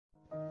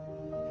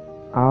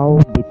आओ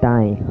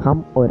बिताएं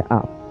हम और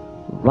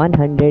आप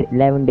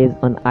 111 डेज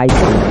ऑन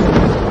आइसलैंड।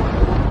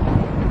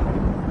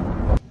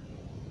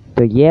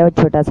 तो ये है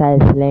छोटा सा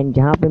आइसलैंड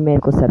जहाँ पे मेरे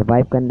को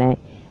सरवाइव करना है।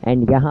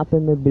 एंड यहाँ पे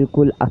मैं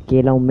बिल्कुल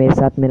अकेला हूँ, मेरे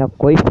साथ मेरा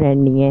कोई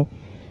फ्रेंड नहीं है।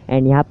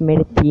 एंड यहाँ पे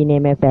मेरे 3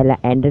 एम है। पहला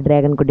एंडर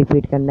ड्रैगन को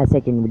डिफीट करना,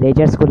 सेकंड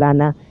विलेजर्स को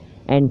लाना,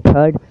 and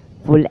third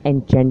full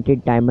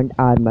enchanted diamond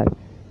armour.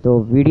 तो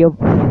वीडियो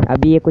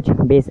अभी ये कुछ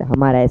बेस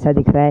हमारा ऐसा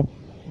दिख रहा है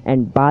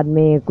एंड बाद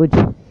में ये कुछ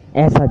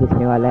ऐसा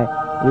दिखने वाला है।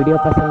 वीडियो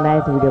पसंद आए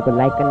तो वीडियो को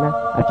लाइक करना।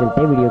 अब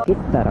चलते हैं वीडियो की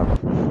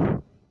तरफ।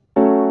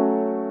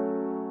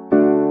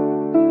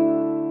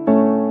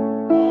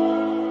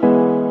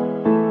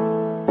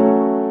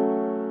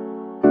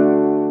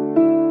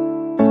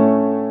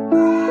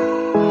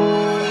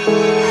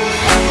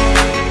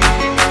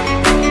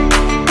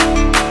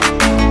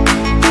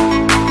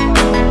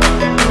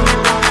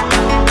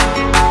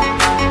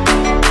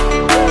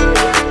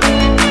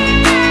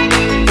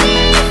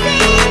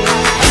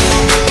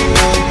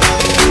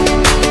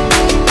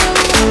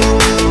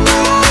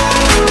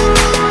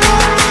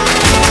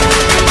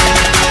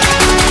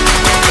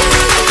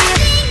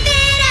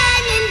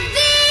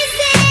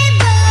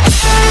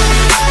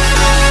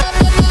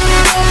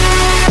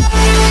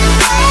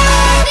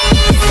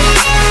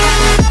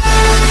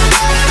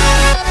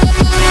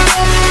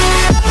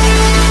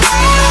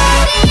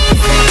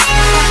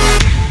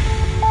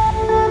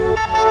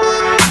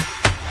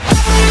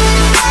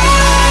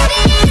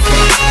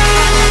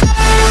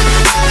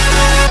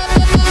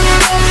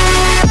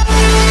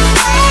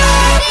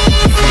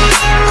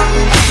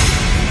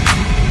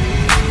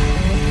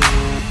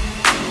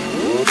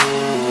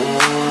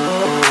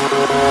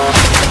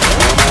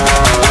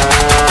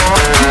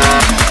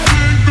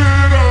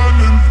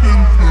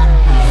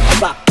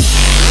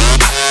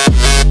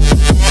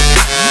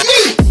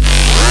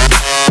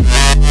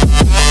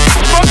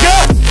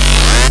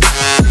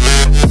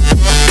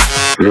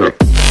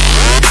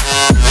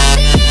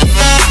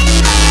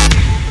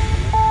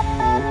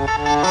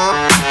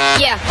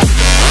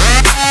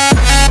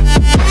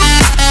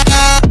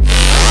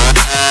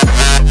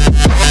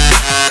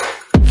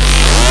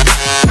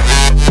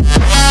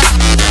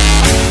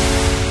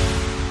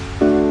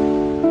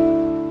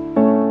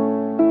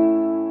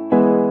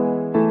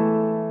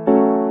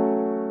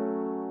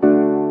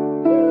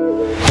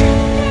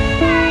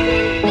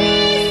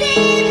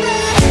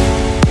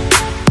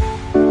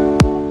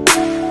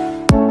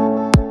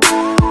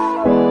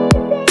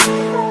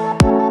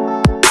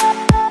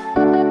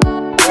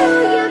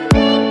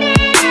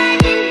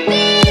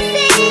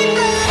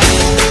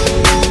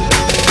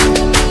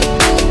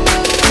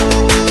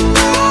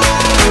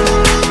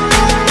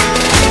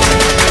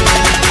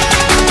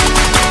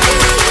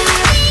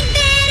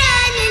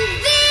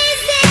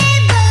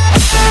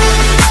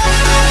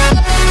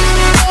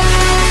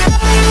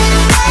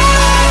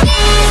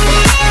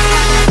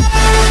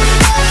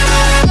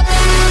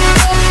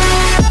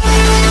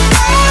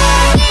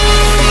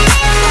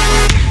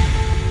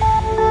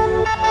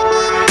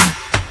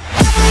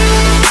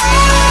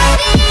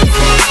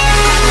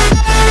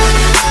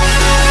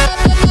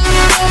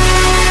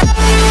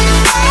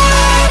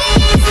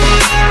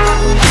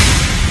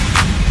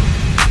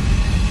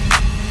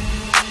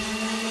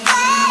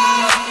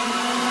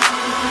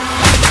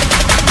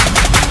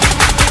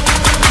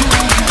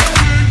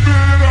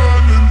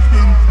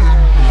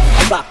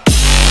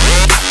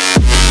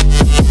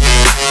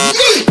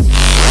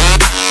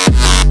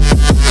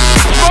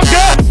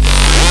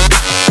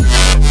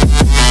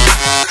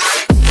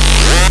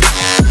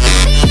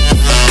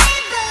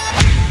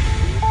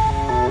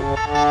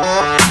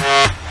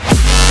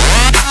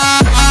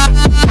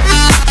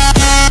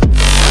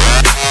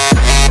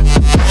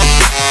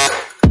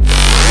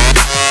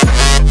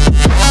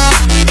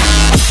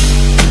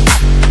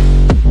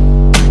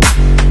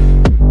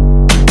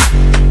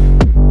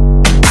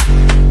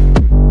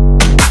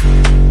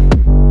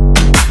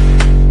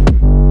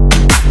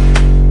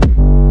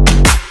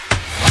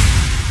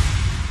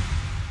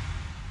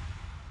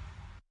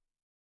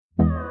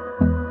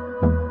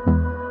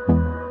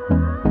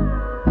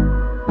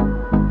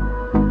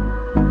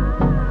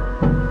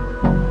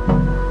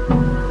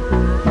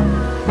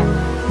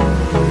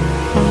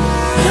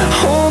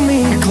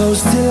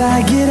 Close till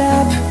I get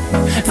up.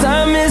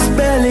 Time is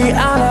barely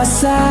on our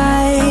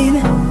side.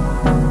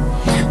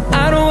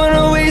 I don't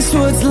wanna waste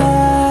what's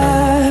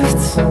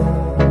left.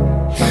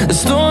 The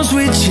storms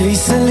we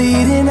chase are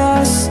leading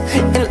us,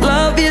 and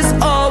love is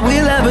all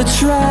we'll ever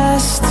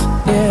trust.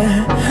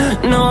 Yeah,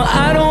 no,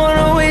 I don't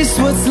wanna waste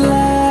what's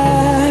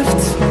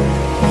left.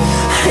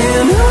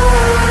 And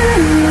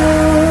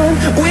on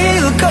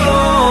we'll go,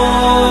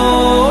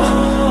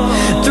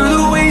 through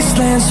the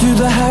wastelands, through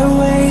the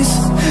highways,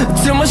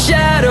 till my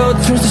shadow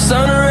turns to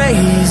sun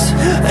rays.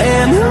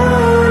 And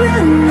on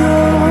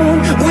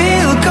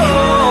we'll go,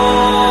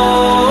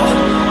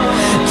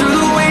 through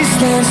the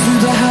wastelands,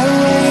 through the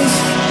highways.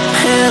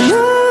 And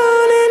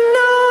on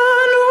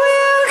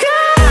we'll go.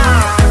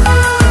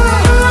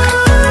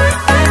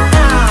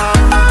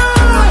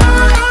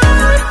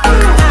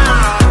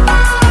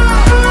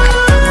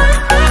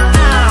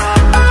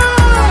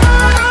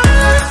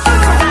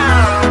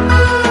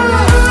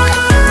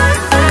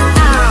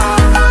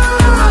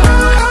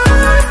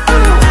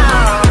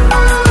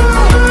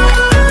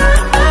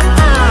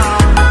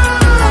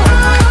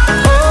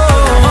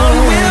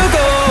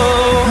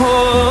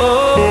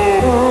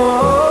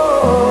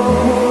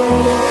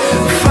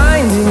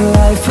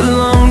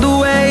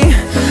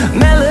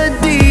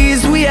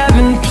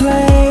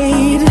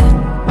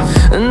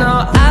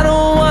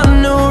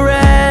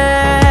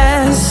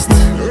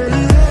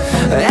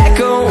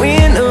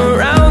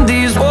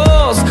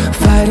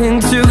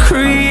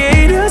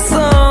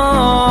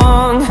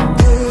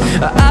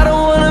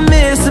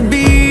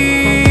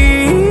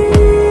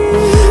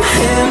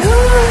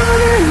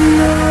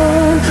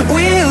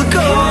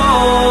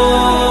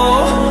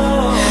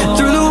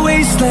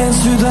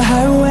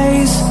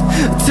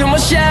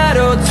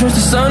 shadow turns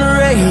to sun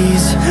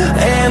rays.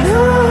 And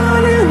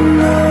on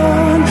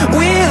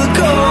we'll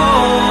go,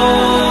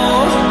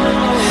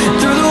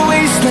 through the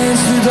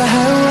wastelands, through the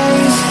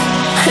highways.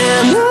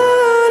 And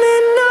on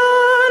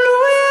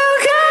we'll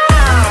go.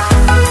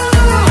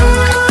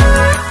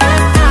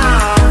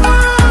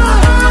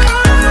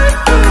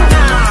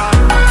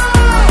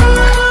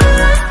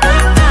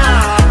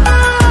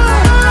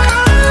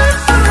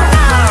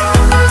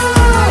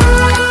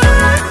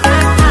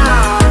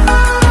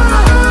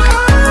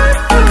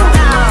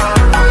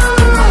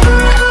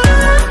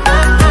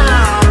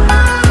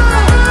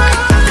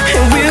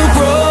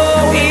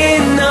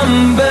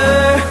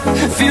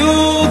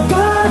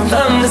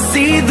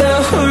 See the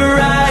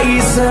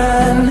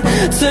horizon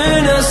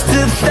turn us to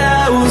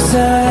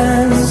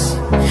thousands,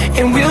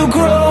 and we'll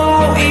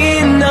grow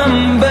in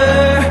number,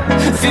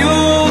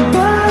 fueled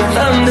by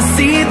them to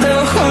see the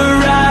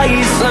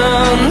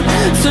horizon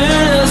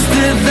turn us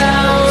to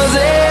thousands.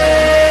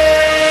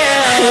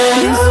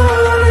 And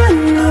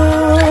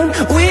on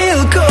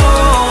we'll go,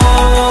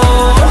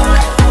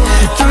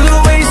 through the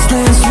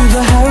wastelands, through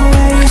the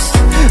highways,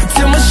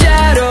 till my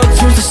shadow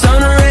turns to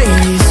sun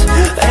rays.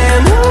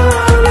 And on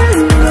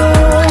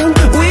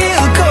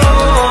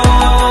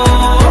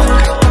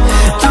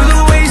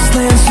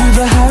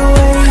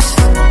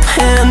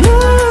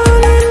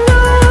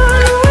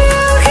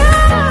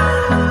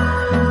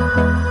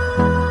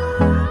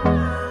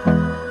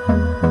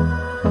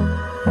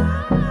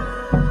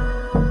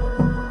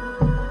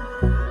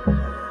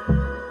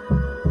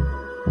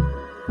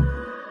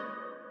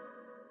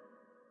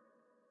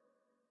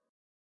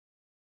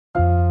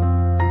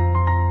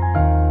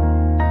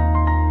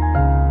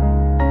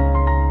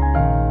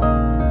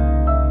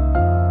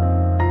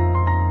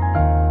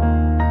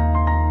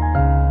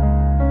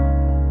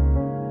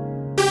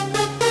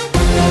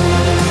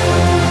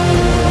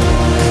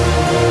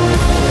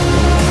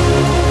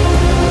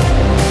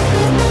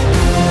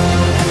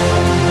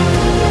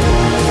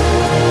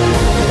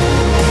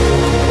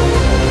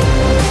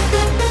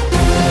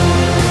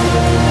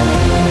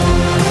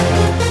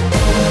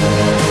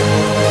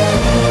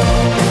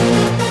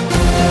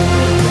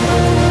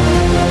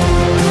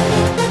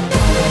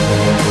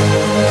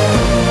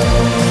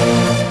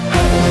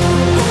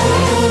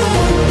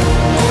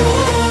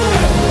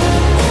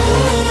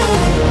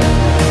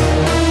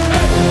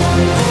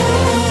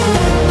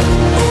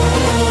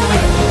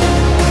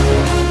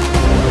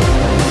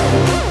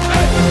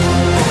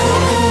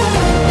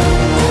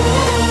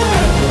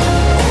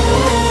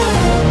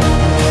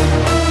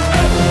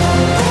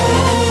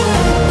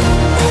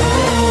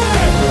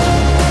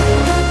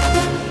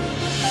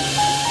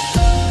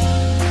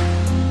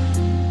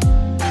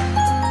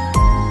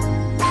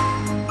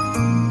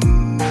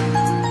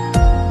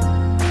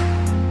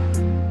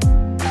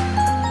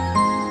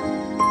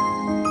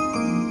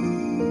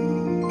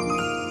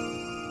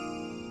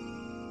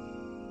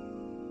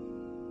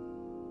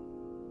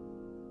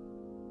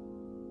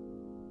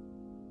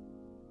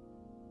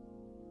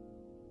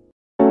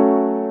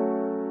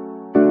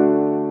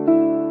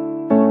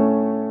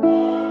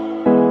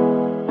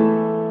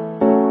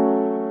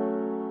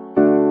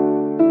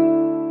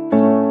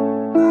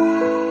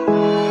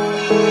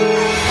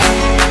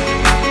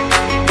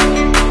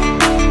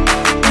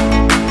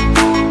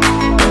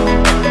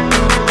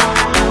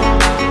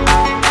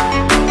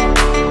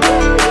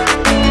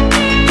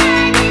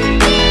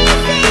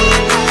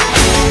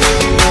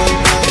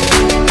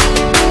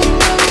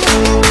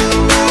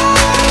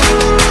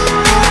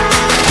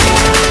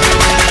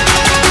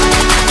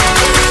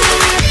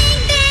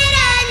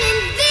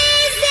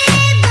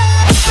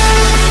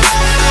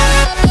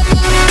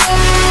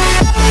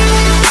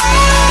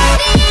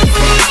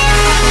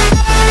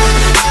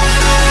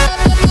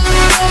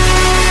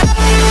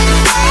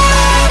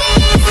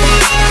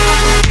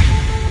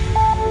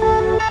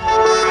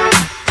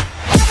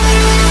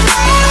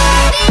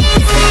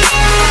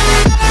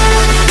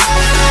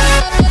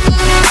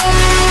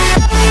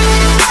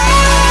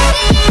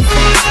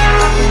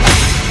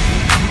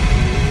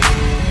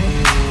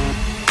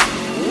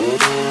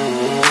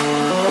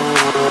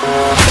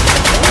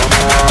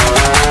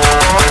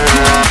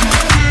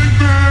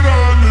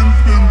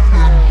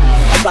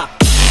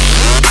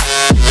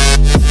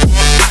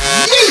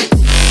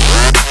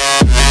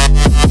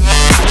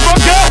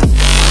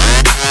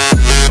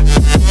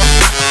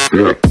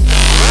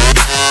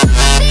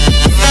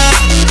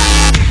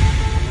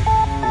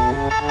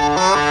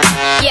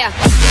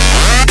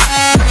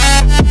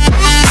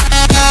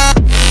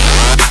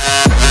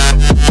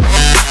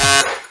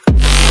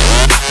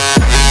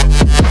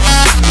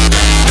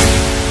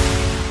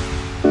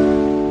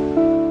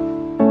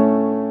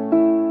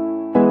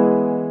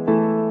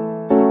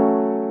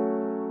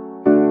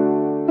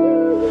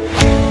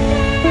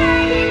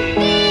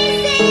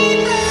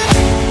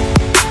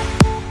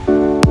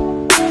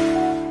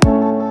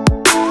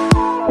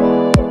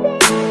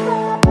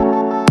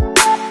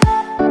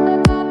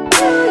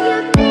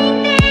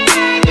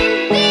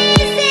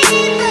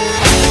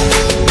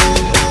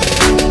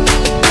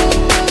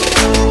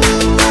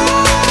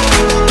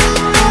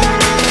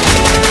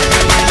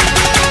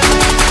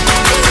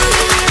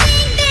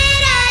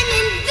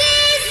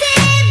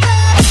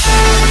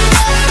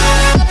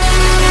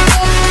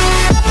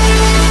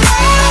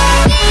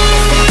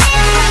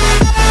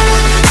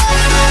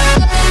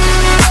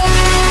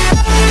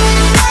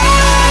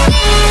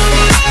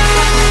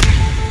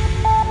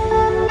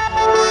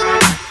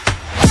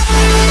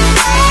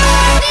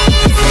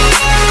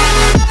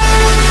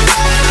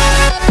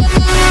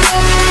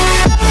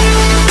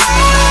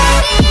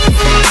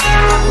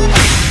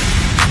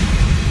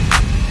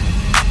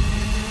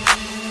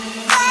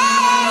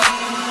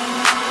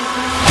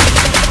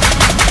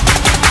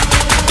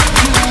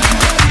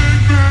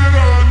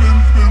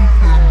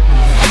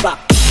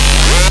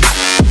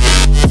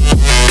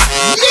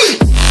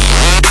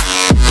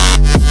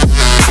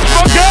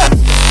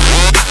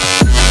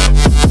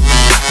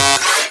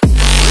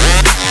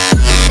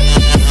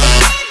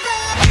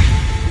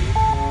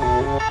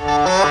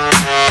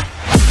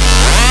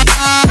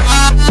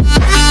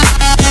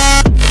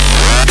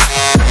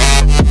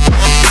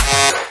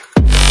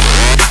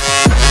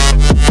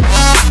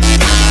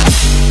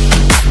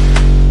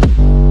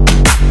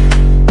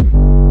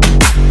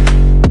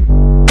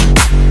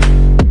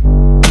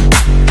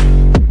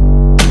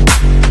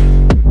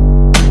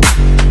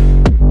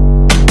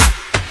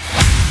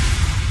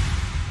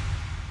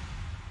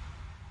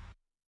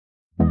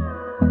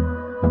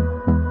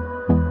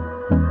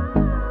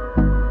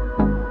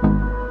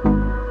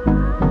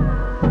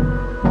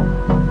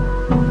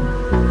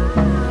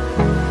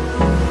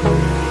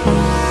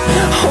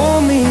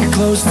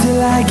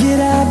till I get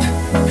up.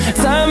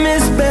 Time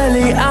is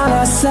barely on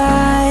our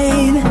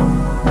side.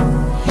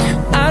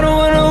 I don't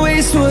wanna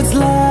waste what's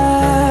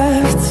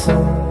left.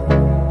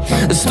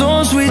 The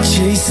storms we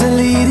chase are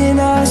leading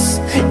us,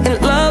 and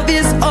love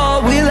is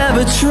all we'll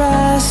ever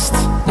trust.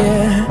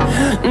 Yeah,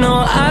 no,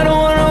 I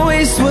don't wanna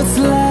waste what's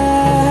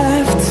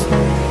left.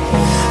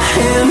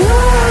 And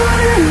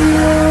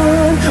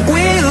on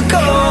we'll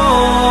go,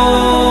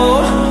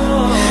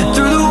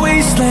 through the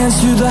wastelands,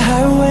 through the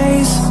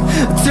highways,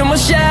 till my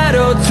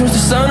shadow turns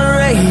to sun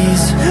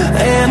rays.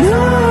 And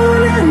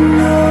on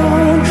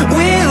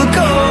we'll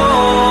go,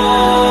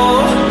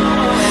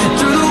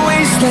 through the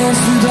wastelands,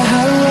 through the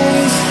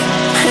highways,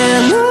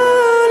 and on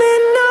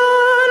we'll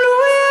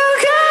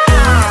go.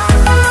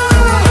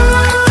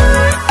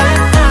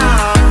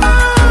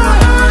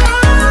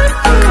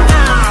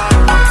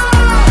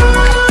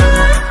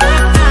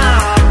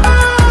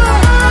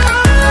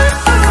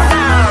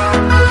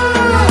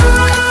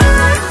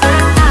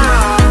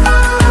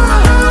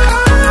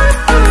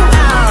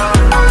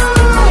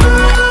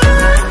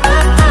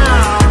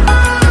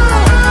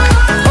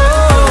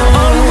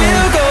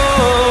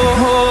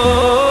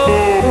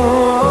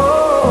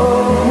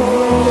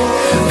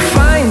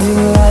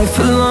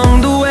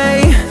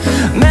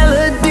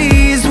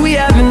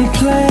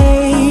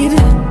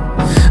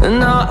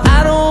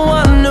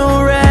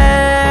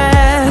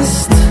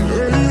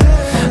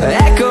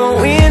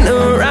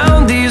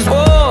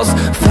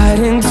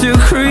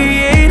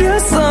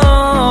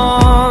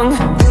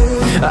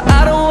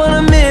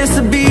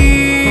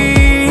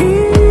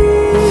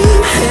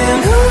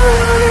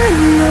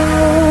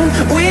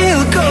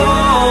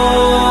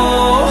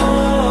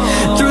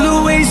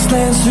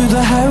 Through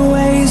the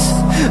highways,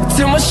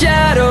 till my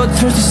shadow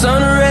turns to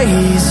sun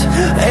rays.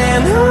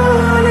 And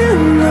on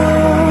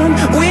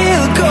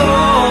we'll go,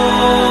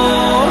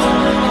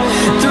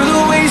 through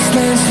the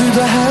wastelands, through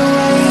the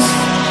highways,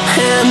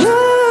 and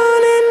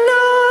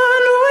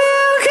on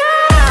we'll go.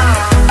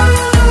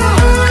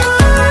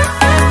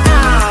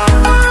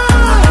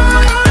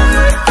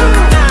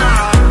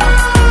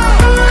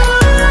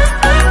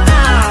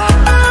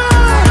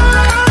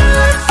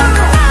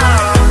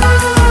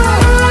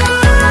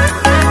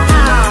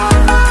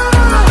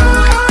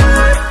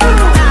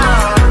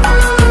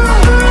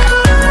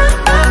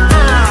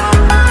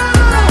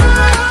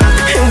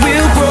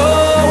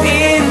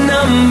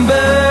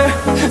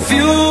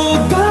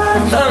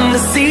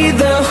 See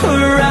the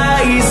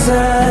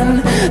horizon,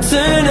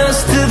 turn us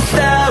to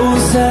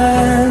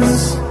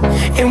thousands,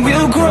 and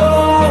we'll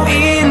grow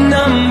in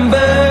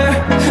number,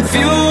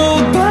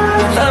 fueled by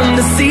them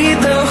to see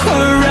the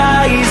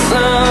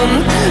horizon,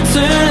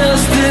 turn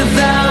us to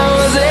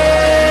thousands.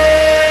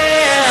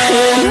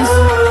 And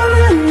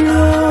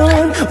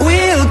on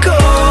we'll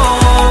go,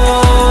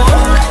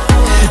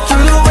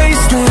 through the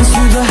wastelands,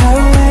 through the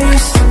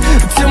highways,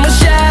 till my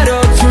shadow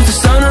turns to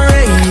sun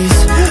rays.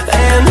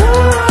 And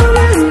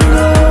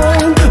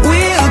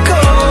we'll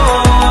go,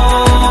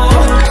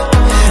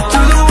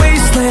 through the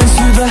wastelands,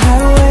 through the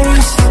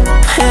highways,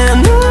 and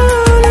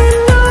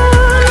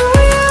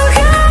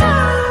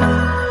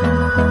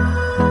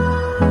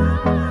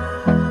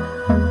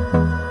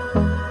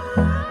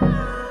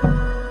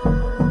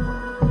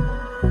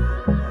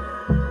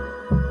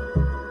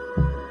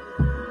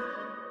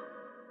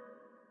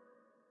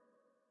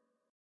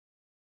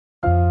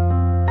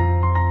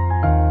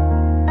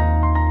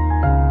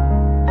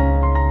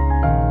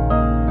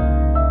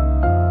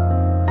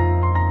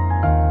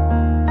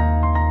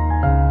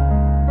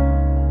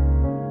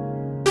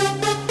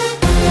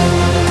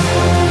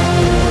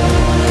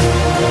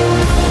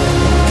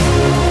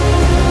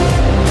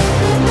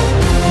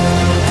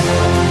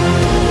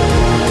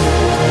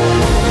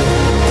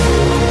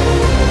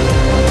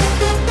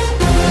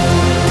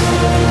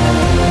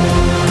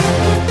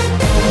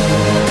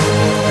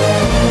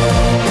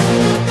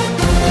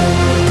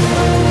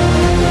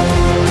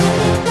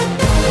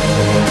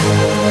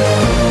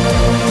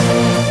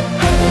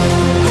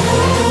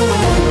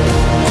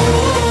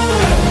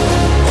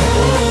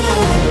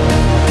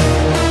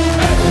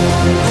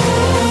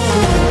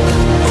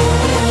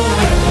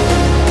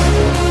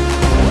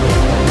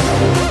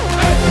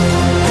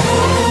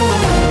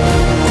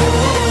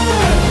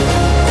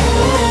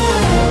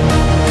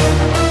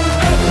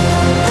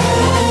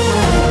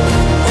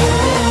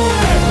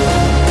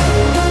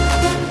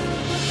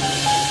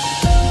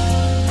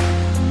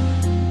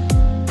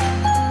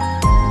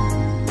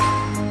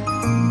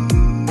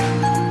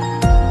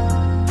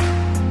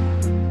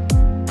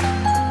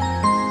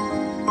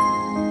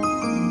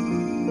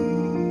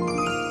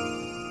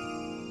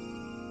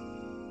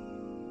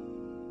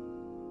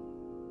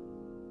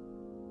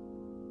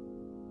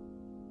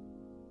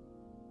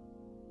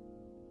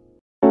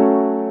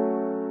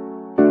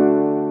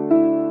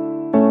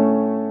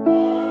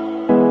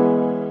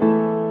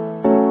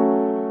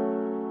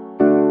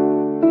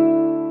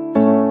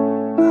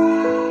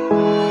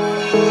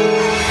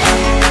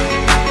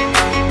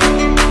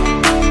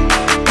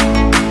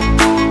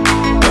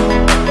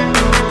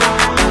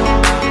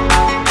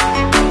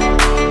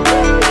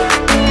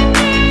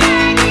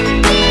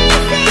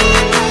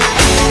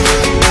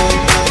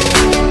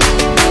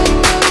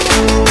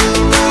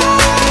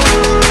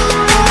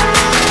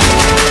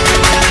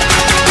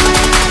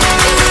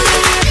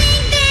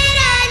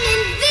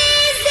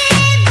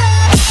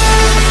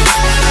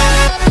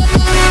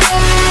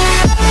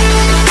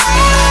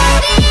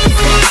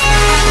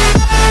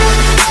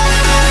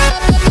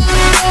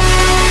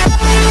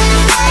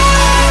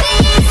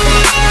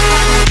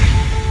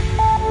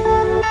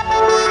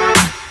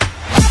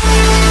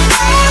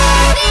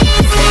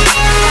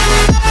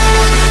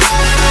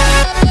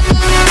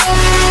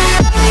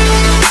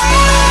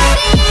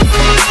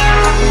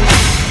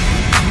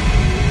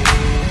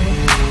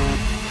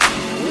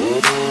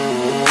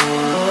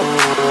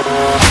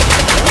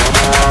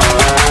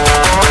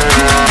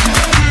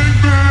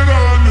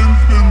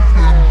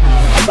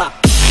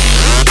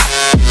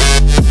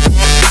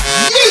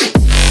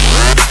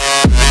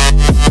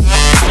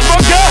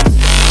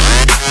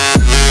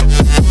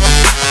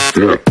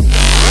Yeah.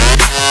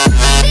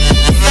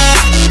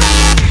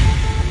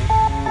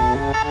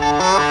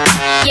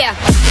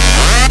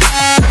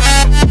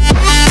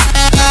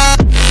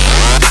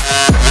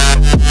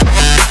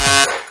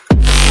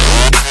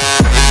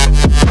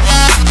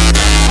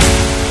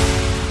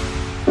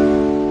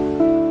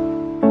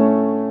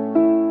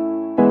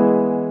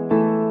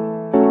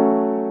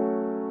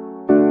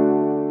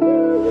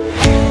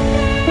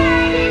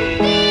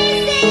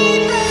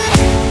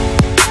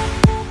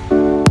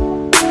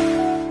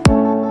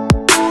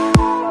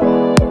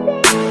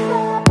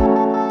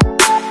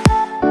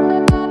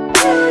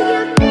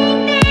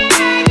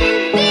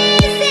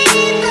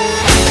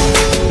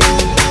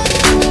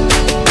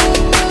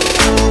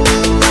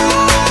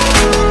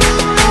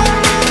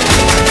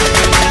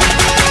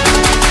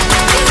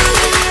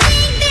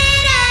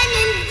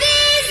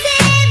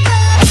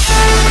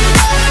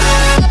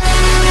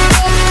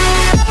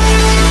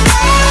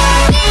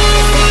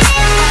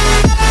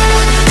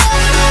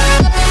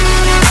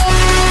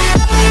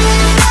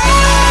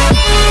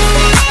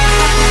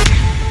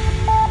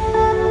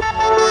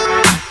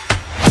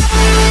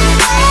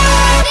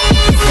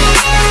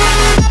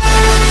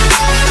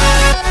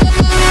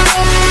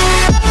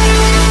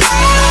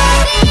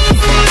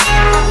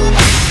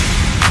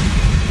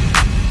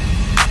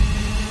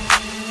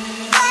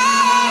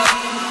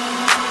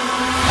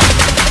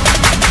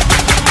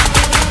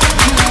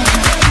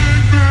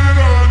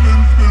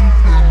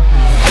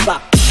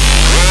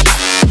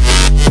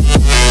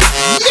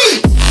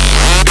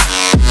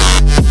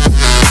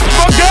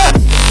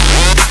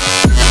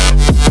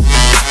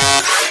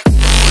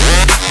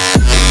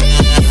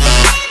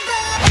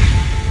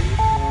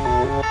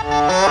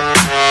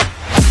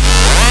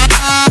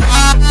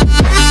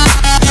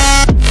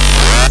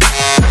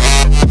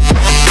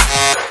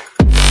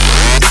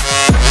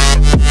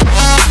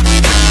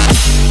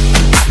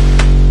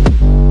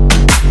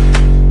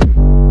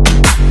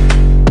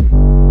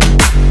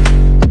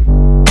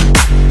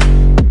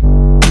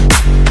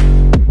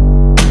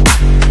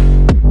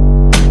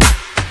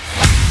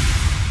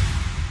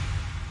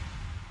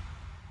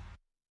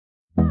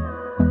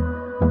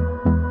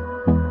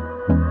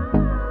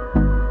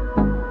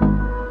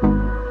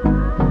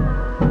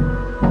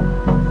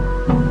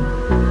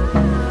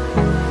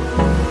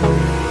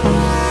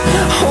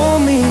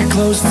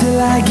 Close till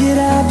I get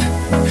up.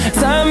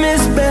 Time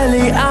is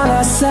barely on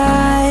our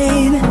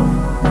side.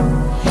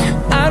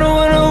 I don't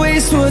wanna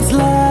waste what's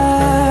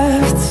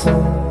left.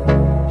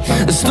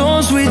 The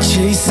storms we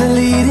chase are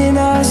leading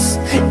us,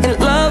 and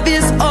love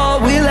is all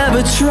we'll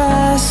ever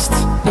trust.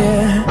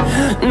 Yeah,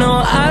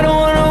 no, I don't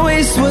wanna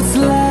waste what's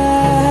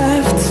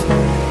left.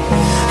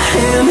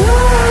 And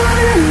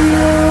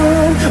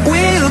on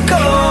we'll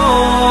go,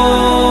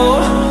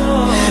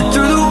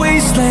 through the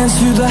wastelands,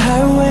 through the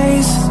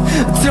highways,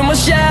 till my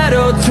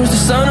shadow turns to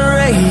sun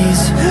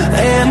rays.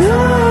 And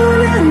on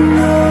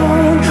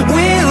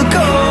we'll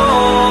go,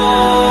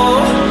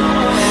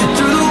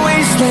 through the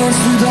wastelands,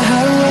 through the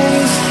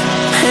highways,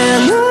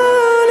 and on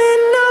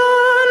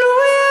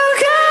we'll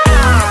go.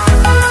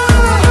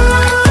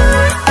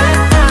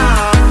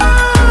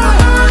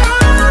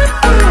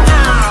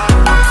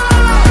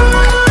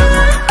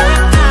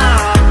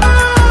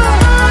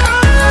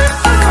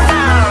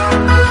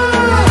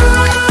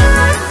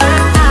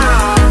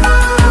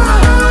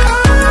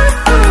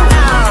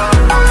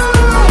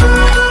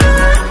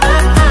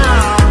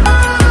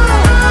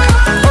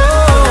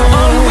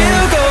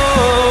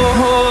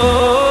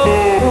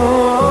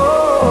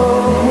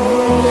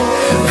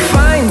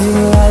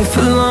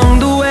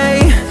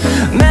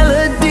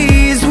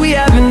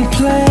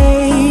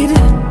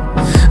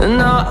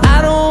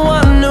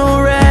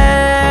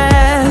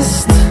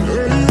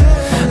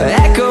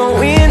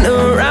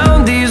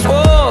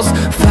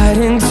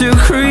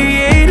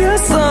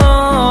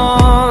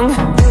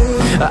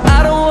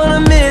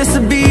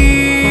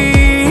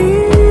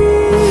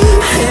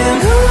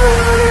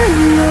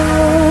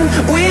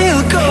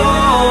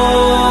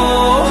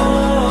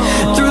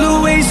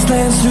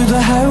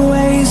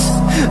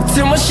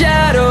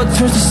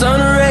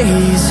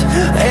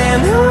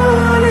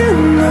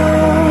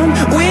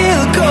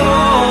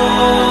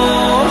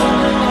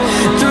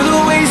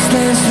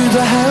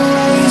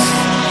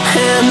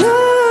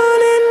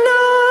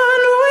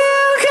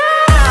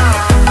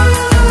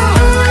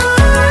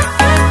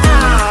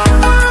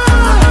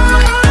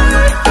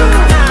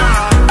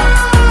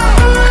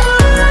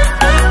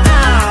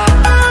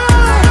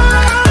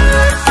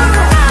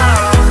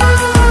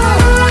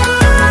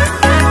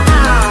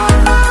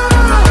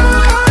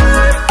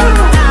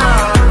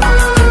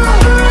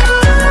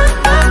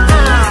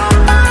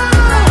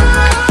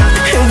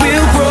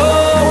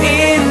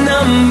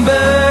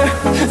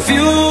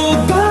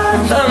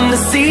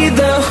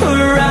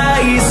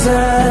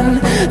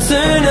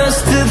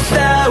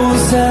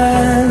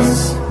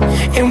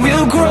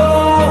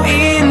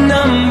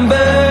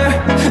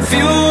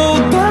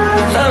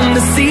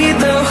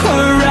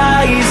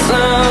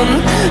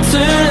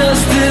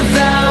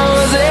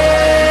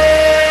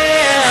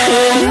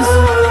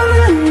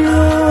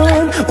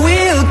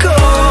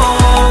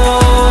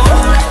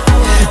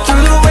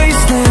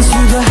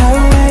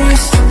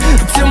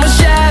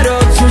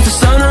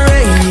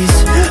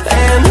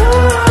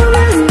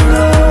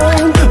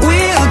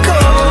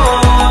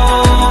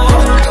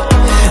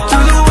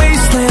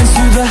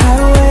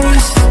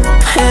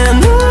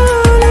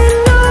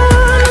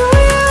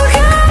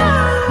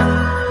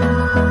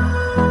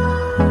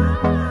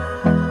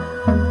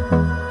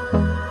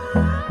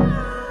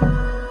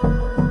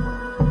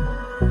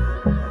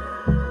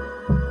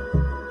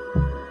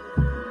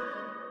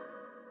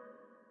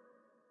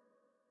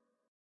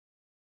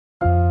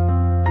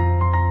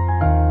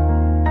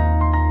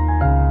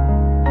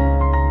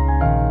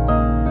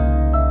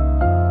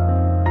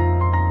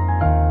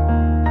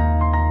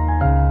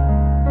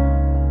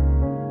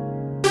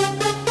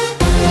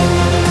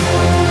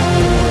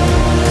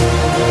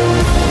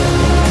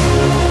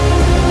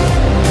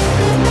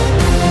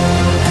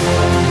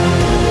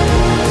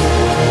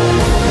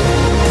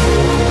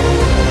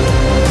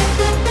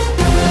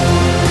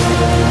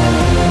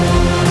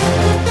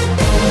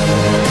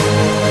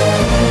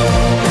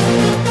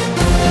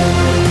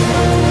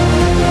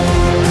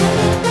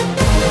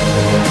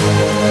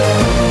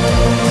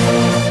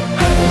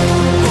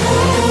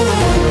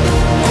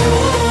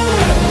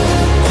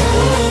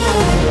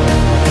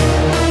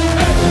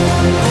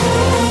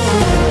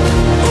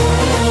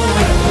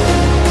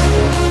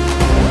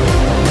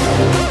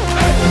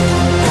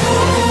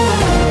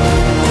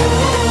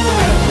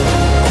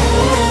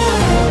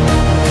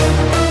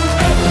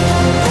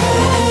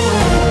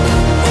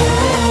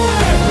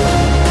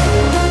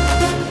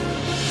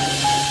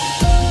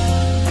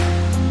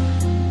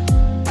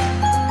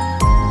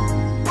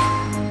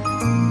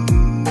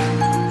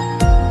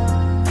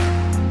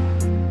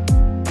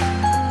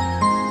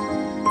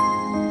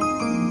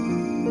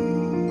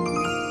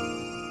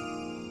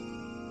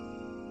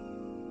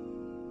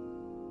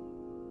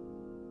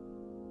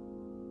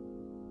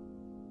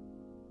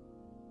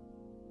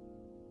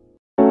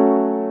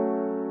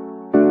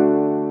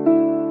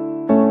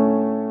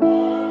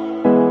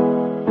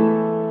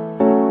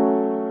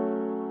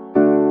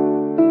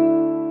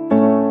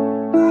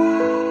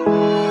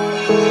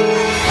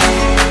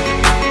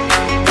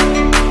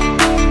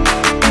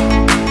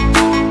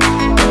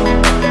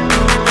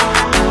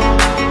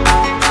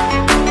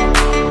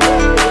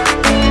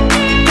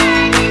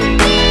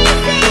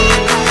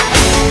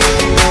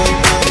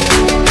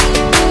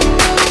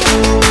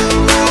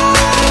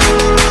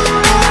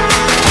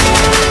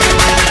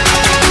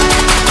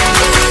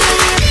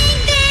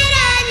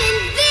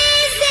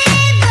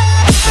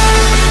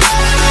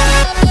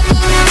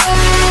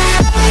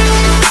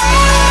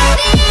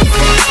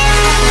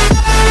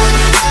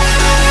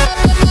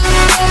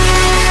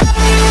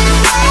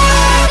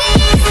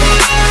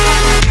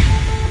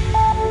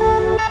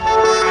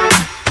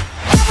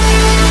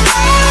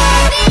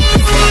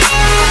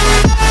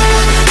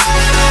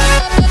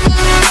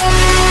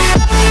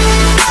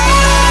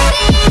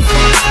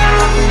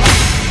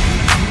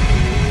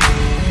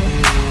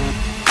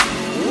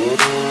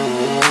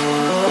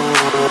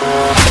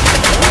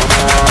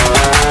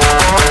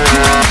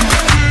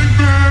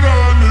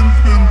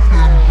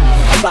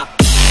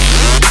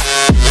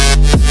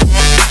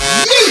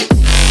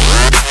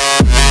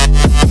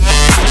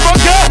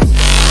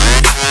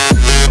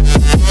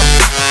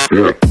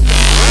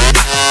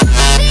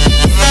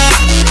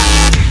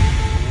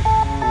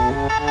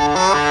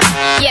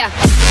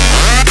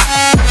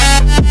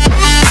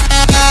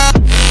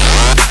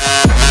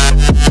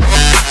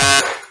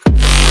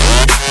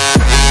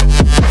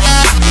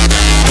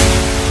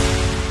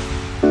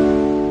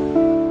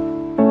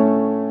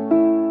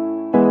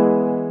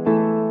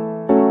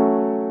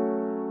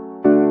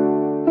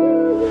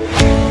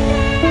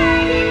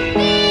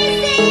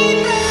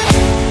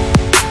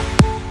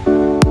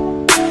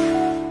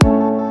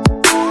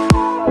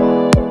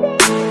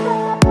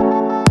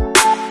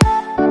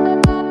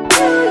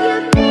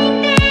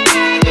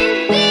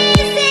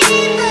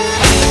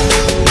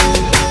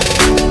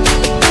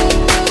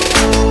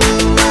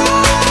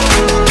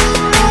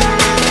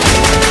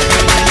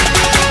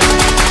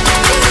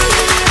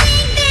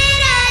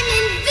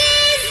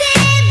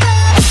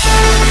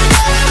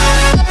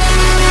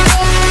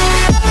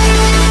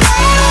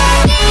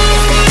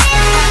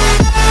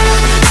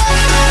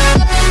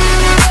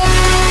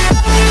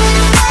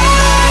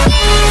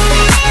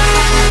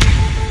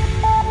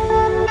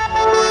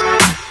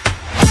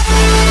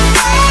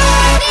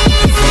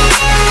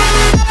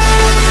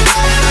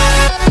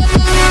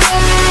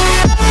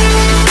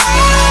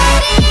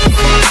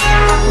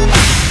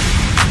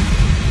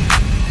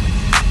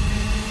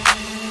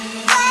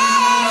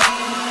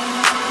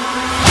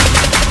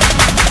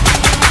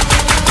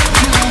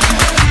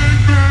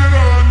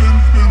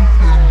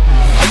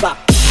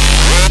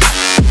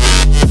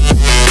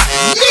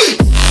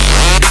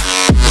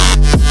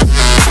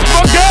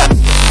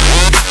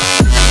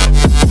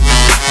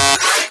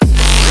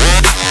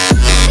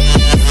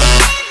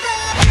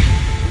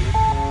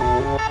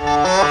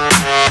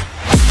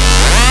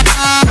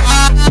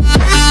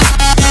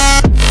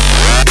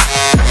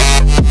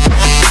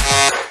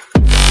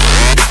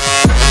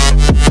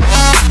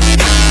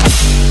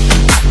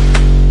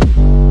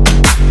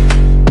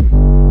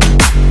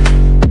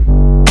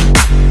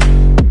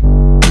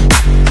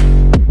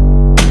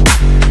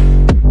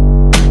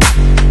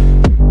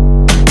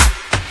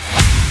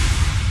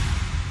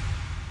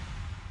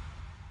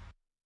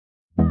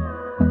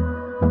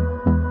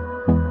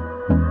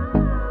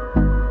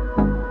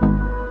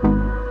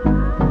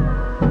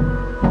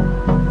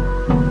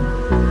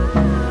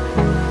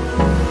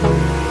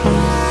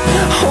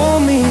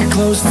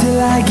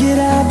 I get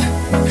up,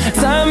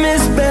 time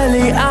is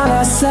barely on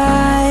our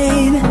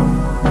side.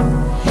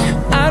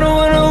 I don't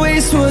wanna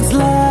waste what's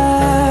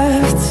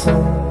left.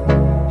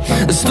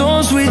 The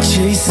storms we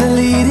chase are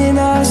leading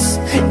us,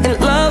 and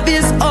love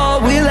is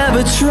all we'll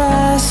ever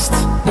trust.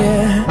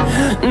 Yeah,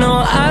 no,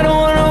 I don't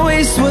wanna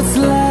waste what's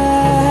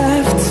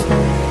left.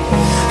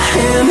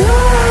 And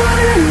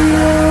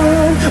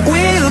on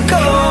we'll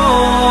go,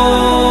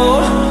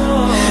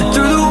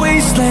 through the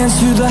wastelands,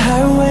 through the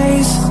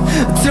highways,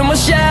 till my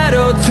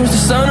shadow turns to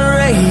sun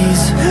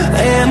rays.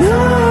 And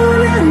on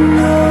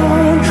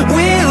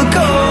we'll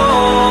go,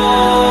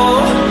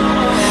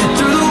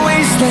 through the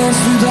wastelands,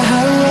 through the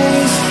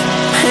highways,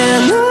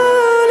 and on.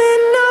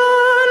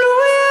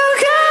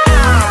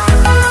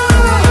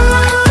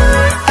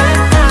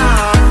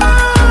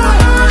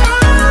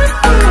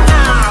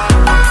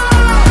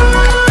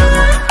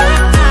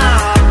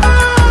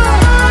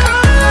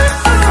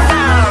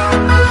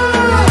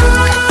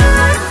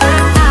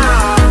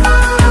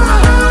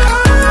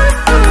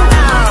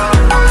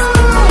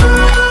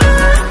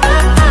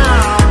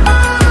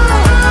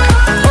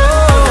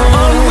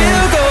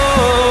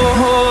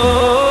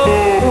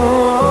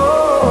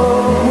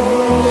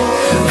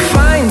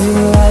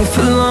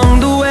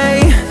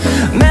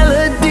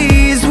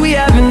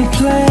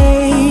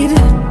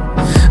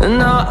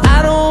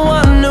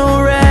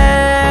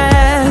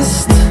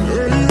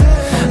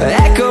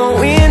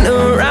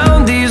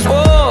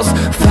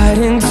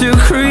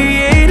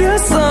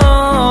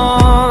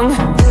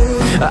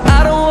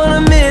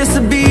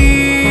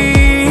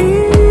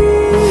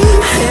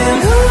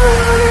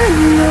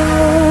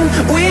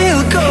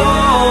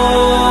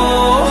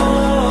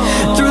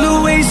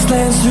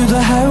 Through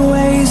the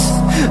highways,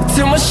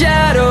 till my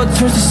shadow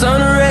turns to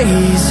sun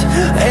rays.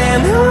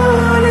 And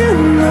on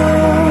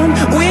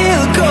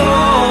we'll go,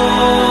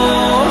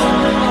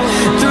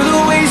 through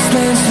the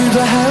wastelands, through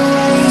the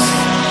highways,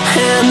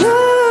 and on.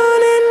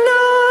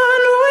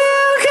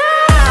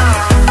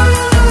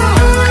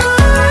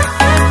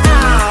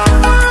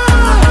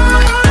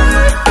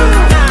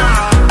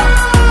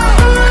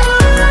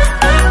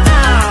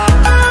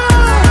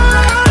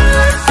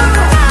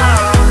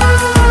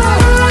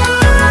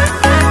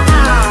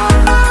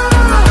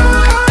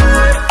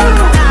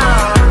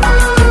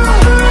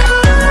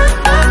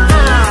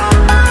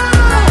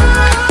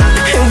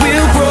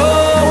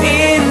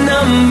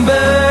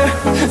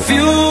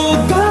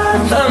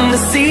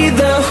 See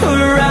the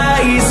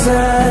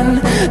horizon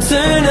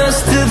turn us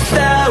to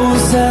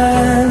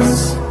thousands,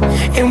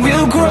 and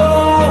we'll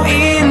grow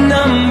in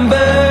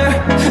number,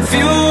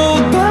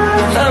 fueled by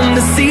them.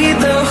 To see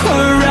the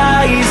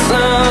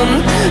horizon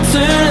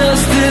turn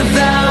us to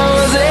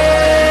thousands,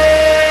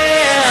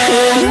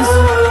 and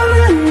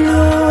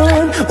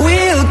on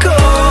we'll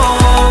go,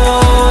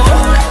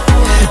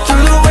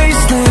 through the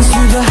wastelands,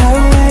 through the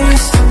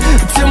highways,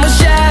 till my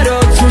shadow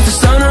turns to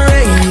sun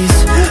rays.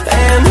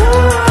 And on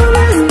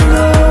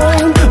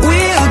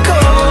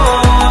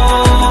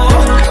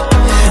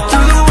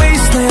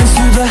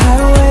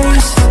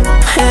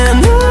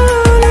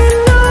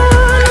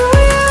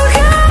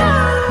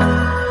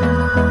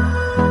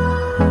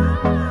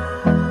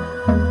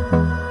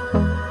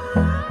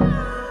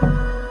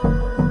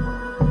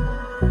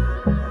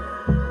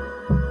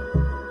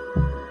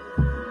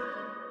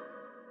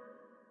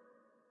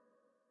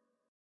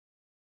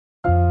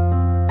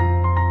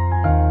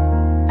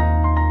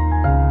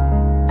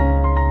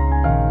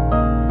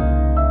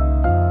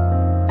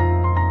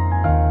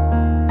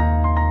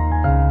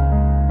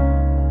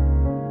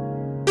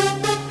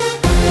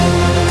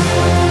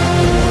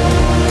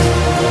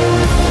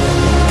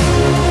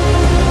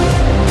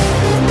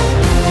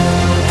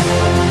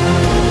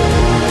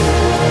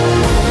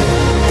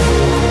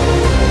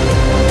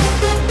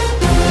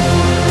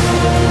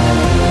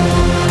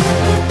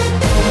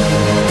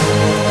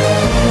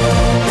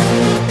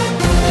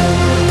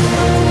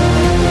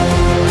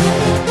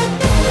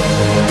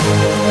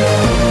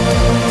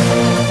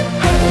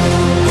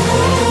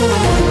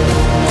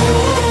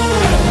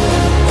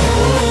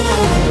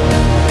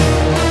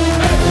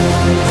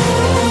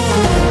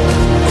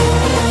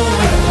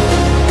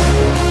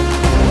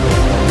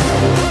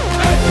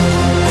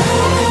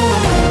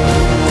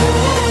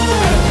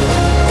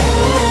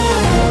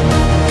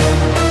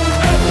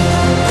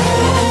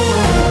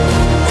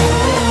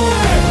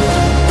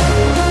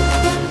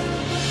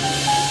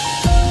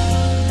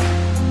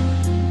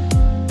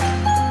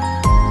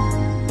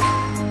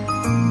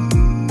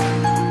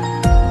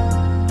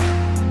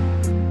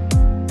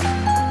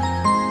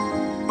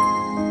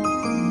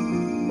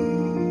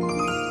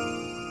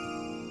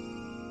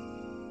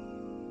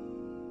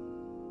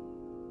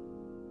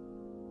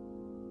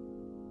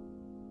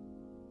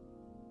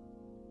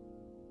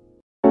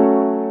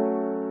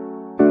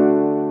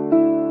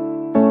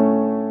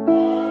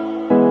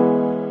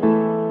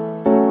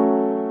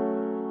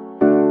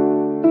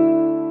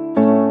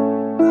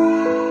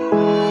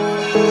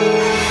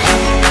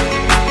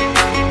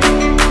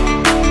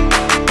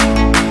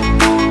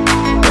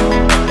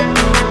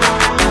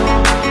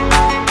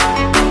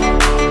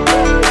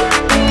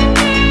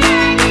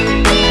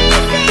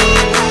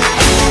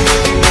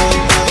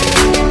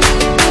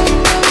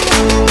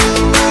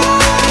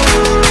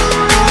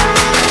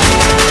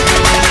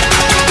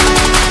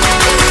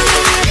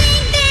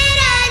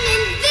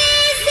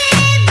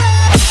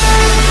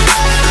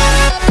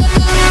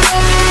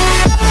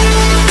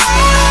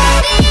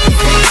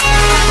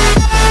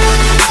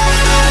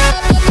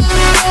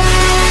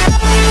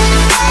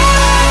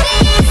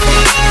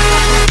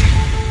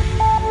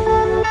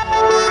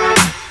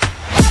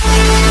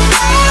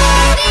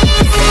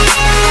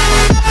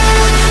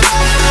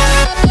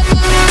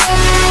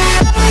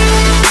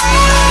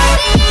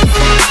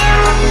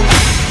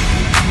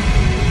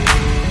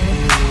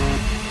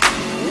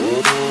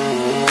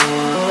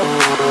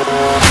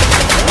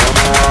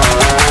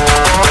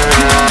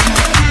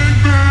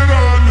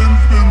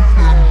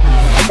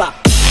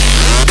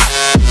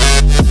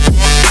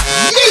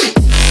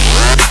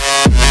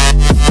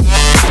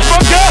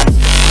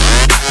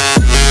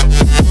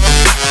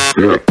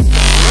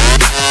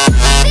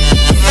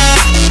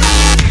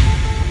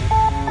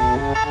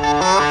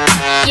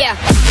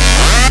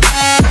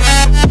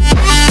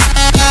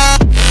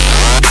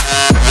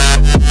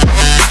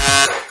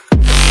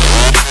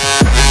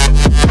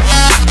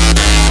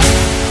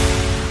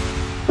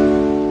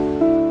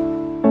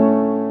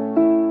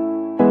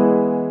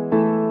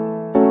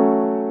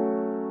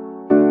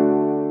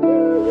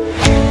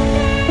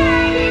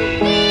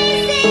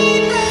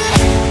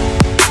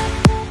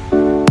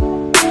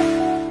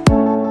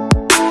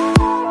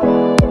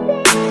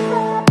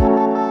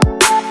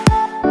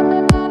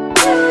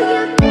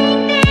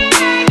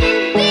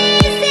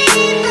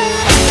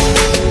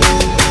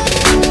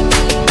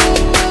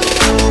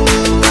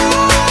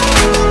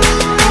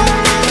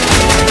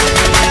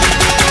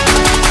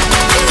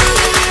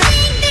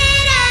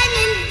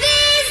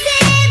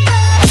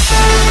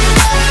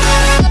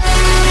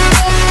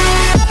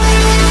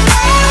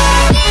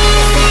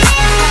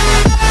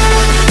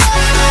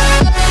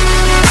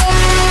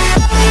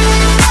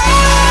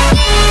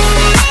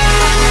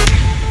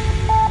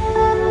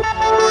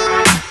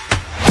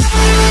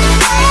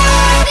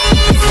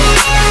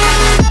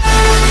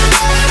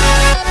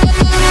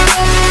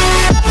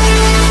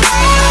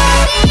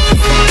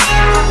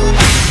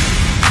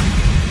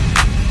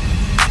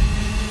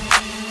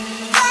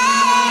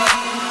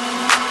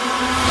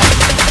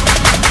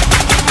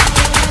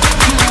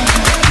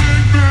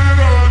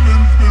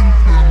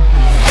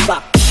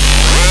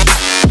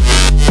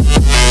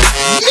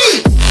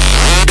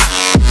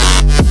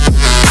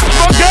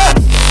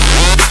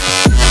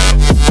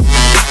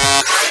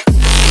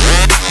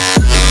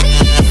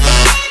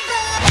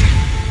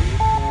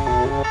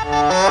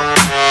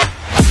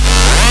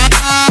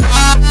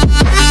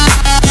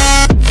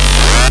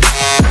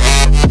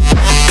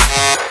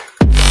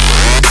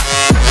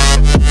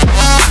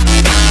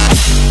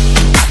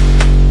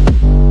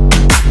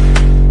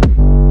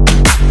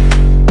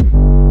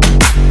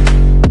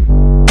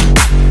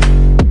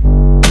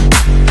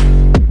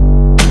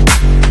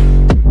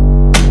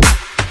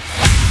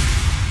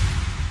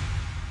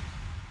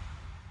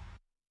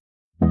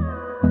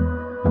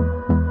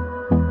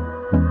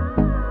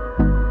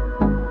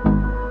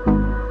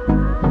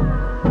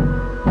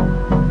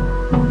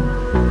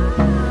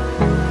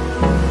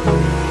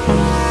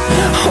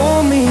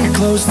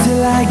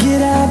drag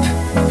it up.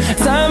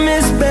 Time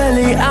is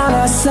barely on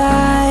our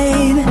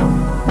side.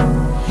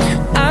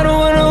 I don't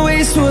wanna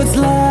waste what's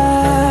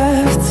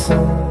left.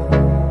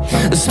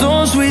 The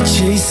storms we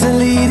chase are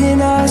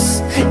leading us,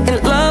 and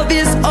love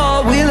is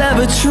all we'll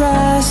ever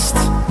trust.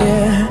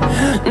 Yeah,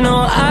 no,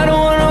 I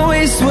don't wanna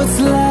waste what's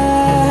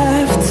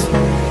left.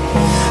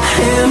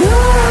 And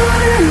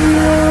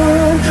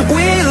on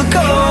we'll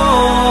go,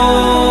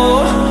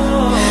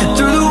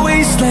 through the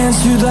wastelands,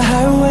 through the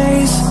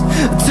highways,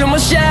 till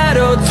my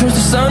shadow turns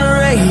to sun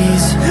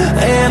rays.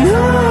 And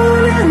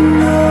on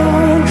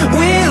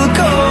we'll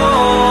go,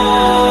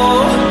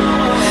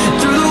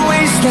 through the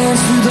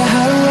wastelands, through the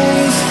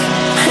highways,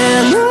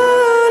 and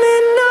on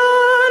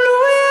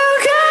we'll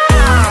go.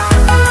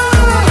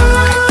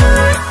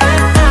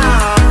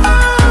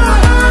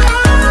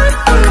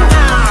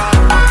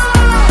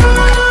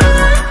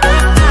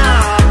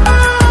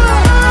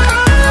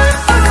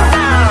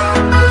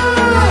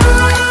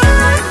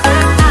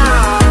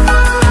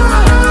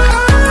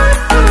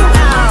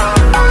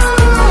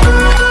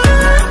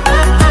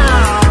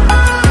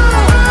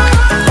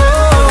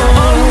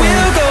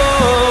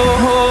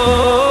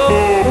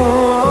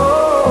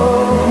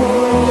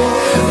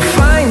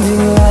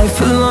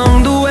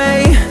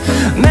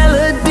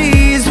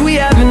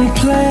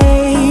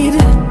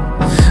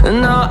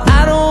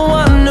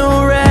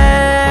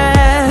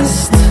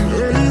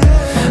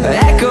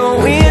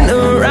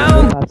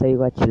 सही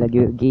को अच्छी लगी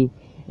होगी।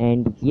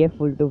 And ये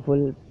full to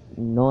full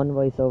non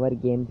voice over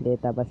game play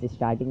था, बस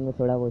starting में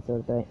थोड़ा वॉइस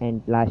ओवर था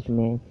एंड लास्ट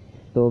में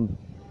तो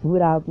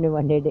पूरा आपने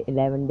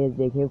 111 डेज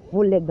देखे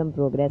फुल एकदम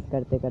प्रोग्रेस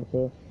करते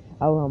करते।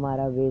 अब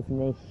हमारा बेस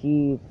में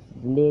sheep,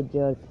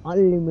 villagers,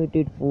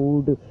 unlimited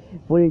food,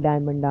 full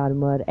diamond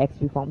armour,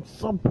 XP form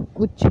सब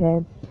कुछ है।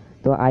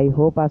 तो आई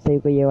होप आप सभी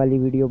को ये वाली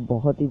वीडियो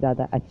बहुत ही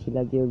ज़्यादा अच्छी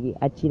लगी होगी।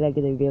 अच्छी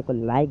लगी तो वीडियो को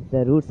लाइक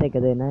ज़रूर से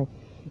कर देना है।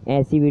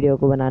 ऐसी वीडियो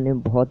को बनाने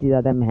में बहुत ही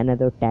ज़्यादा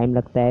मेहनत और टाइम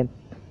लगता है।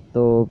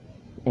 तो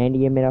एंड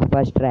ये मेरा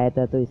फर्स्ट ट्राई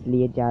था, तो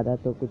इसलिए ज़्यादा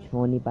तो कुछ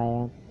हो नहीं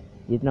पाया,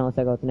 जितना हो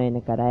सका उतना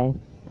इन्हें करा है।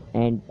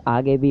 एंड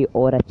आगे भी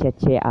और अच्छे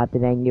अच्छे आते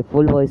रहेंगे,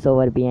 फुल वॉइस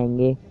ओवर भी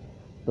आएंगे।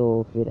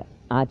 तो फिर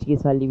आज की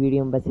इस वाली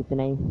वीडियो में बस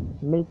इतना ही,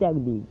 मिलते हैं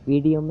अगली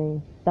वीडियो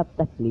में, तब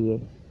तक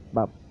लिए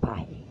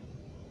बाय।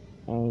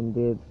 एंड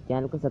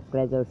चैनल को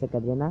सब्सक्राइब जरूर से कर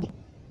देना।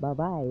 Bye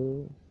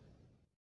bye.